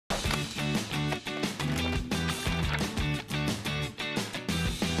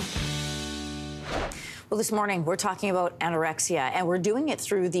Well, this morning we're talking about anorexia, and we're doing it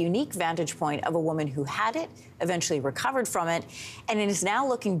through the unique vantage point of a woman who had it, eventually recovered from it, and is now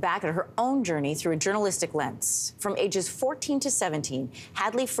looking back at her own journey through a journalistic lens. From ages 14 to 17,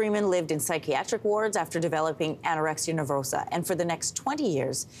 Hadley Freeman lived in psychiatric wards after developing anorexia nervosa, and for the next 20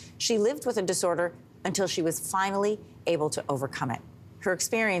 years, she lived with a disorder until she was finally able to overcome it. Her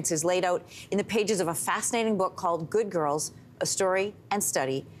experience is laid out in the pages of a fascinating book called Good Girls, A Story and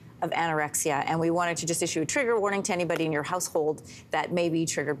Study of Anorexia, and we wanted to just issue a trigger warning to anybody in your household that may be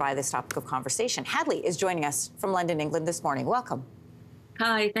triggered by this topic of conversation. Hadley is joining us from London, England this morning. Welcome.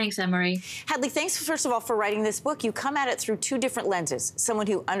 Hi, thanks, Anne-Marie. Hadley, thanks, first of all, for writing this book. You come at it through two different lenses, someone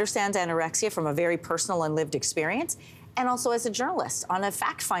who understands anorexia from a very personal and lived experience, and also as a journalist on a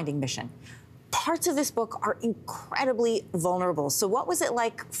fact-finding mission. Parts of this book are incredibly vulnerable. So what was it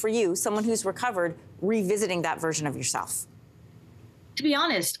like for you, someone who's recovered, revisiting that version of yourself? To be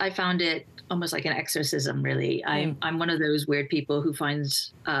honest, I found it almost like an exorcism, really. I'm one of those weird people who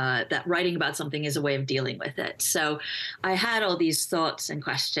finds that writing about something is a way of dealing with it. So I had all these thoughts and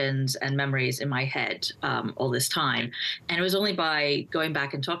questions and memories in my head all this time. And it was only by going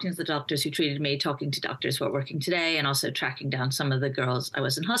back and talking to the doctors who treated me, talking to doctors who are working today, and also tracking down some of the girls I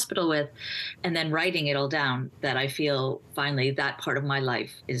was in hospital with, and then writing it all down, that I feel finally that part of my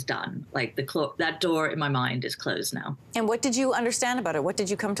life is done. Like that door in my mind is closed now. And what did you understand about it? What did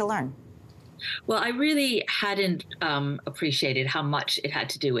you come to learn? Well, I really hadn't appreciated how much it had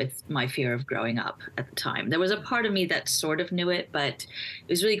to do with my fear of growing up at the time. There was a part of me that sort of knew it, but it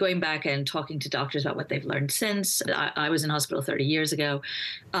was really going back and talking to doctors about what they've learned since. I was in hospital 30 years ago,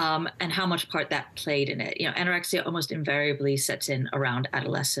 and how much part that played in it. You know, anorexia almost invariably sets in around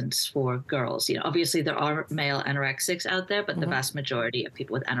adolescence for girls. You know, obviously there are male anorexics out there, but the vast majority of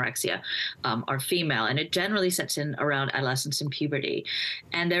people with anorexia are female, and it generally sets in around adolescence and puberty.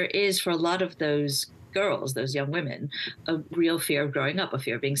 And there is, for a lot of those girls, those young women, a real fear of growing up, a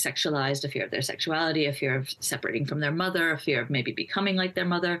fear of being sexualized, a fear of their sexuality, a fear of separating from their mother, a fear of maybe becoming like their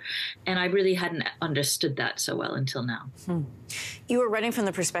mother. And I really hadn't understood that so well until now. You were writing from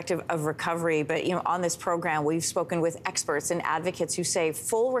the perspective of recovery, but on this program, we've spoken with experts and advocates who say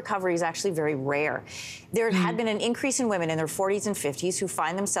full recovery is actually very rare. There had been an increase in women in their 40s and 50s who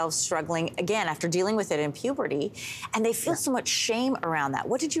find themselves struggling again after dealing with it in puberty, and they feel so much shame around that.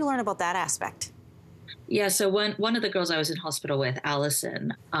 What did you learn about that aspect? Yeah, so one of the girls I was in hospital with,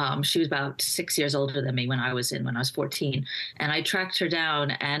 Allison, she was about 6 years older than me when I was 14. And I tracked her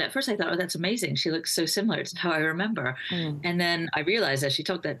down. And at first I thought, oh, that's amazing. She looks so similar to how I remember. And then I realized as she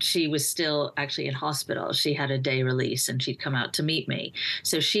talked that she was still actually in hospital. She had a day release and she'd come out to meet me.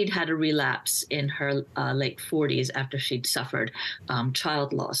 So she'd had a relapse in her late 40s after she'd suffered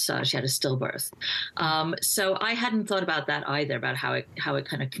child loss. She had a stillbirth. So I hadn't thought about that either, about how it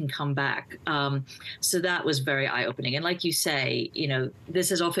kind of can come back. So that was very eye-opening. And like you say, this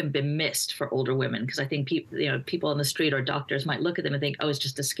has often been missed for older women, because I think people on the street or doctors might look at them and think, oh, it's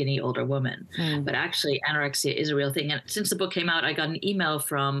just a skinny older woman. But actually, anorexia is a real thing. And since the book came out, I got an email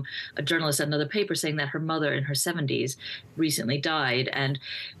from a journalist at another paper saying that her mother in her 70s recently died, and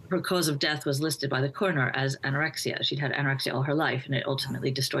her cause of death was listed by the coroner as anorexia. She'd had anorexia all her life, and it ultimately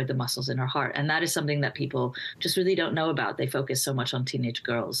destroyed the muscles in her heart. And that is something that people just really don't know about. They focus so much on teenage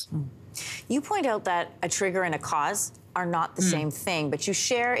girls. You point out that a trigger and a cause are not the same thing, but you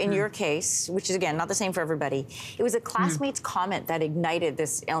share in your case, which is, again, not the same for everybody, it was a classmate's comment that ignited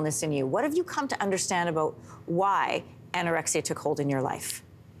this illness in you. What have you come to understand about why anorexia took hold in your life?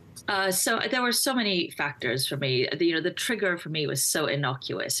 So there were so many factors for me. The trigger for me was so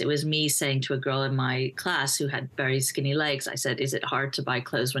innocuous. It was me saying to a girl in my class who had very skinny legs, I said, is it hard to buy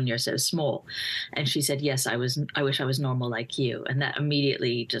clothes when you're so small? And she said, yes, I wish I was normal like you. And that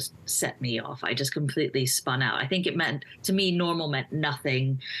immediately just set me off. I just completely spun out. I think it meant, to me, normal meant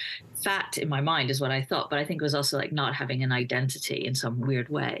nothing. Fat in my mind is what I thought, but I think it was also like not having an identity in some weird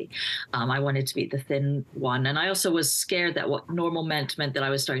way. I wanted to be the thin one. And I also was scared that what normal meant that I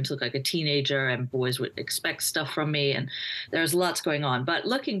was starting to look like a teenager and boys would expect stuff from me. And there's lots going on. But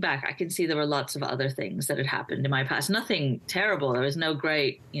looking back, I can see there were lots of other things that had happened in my past. Nothing terrible. There was no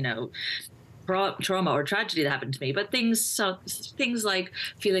great, trauma or tragedy that happened to me, but things like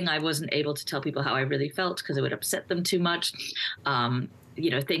feeling I wasn't able to tell people how I really felt because it would upset them too much.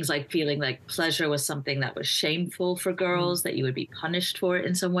 Things like feeling like pleasure was something that was shameful for girls, that you would be punished for it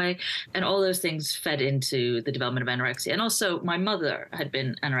in some way. And all those things fed into the development of anorexia. And also my mother had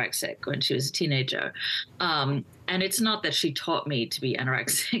been anorexic when she was a teenager. And it's not that she taught me to be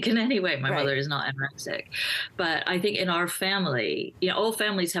anorexic in any way. My mother is not anorexic. But I think in our family, all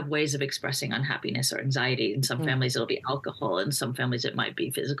families have ways of expressing unhappiness or anxiety. In some families, it'll be alcohol. In some families, it might be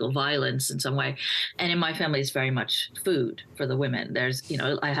physical violence in some way. And in my family, it's very much food for the women. There's,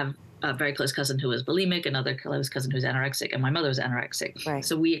 I have a very close cousin who was bulimic, another close cousin who's anorexic, and my mother was anorexic. Right.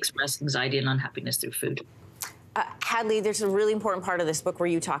 So we express anxiety and unhappiness through food. Hadley, there's a really important part of this book where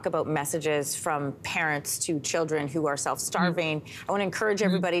you talk about messages from parents to children who are self-starving. I want to encourage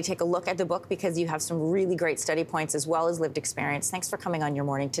everybody to take a look at the book because you have some really great study points as well as lived experience. Thanks for coming on Your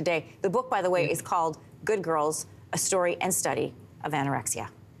Morning today. The book, by the way, is called Good Girls, A Story and Study of Anorexia.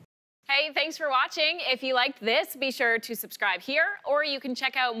 Hey, thanks for watching. If you liked this, be sure to subscribe here, or you can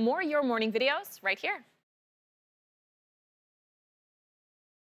check out more Your Morning videos right here.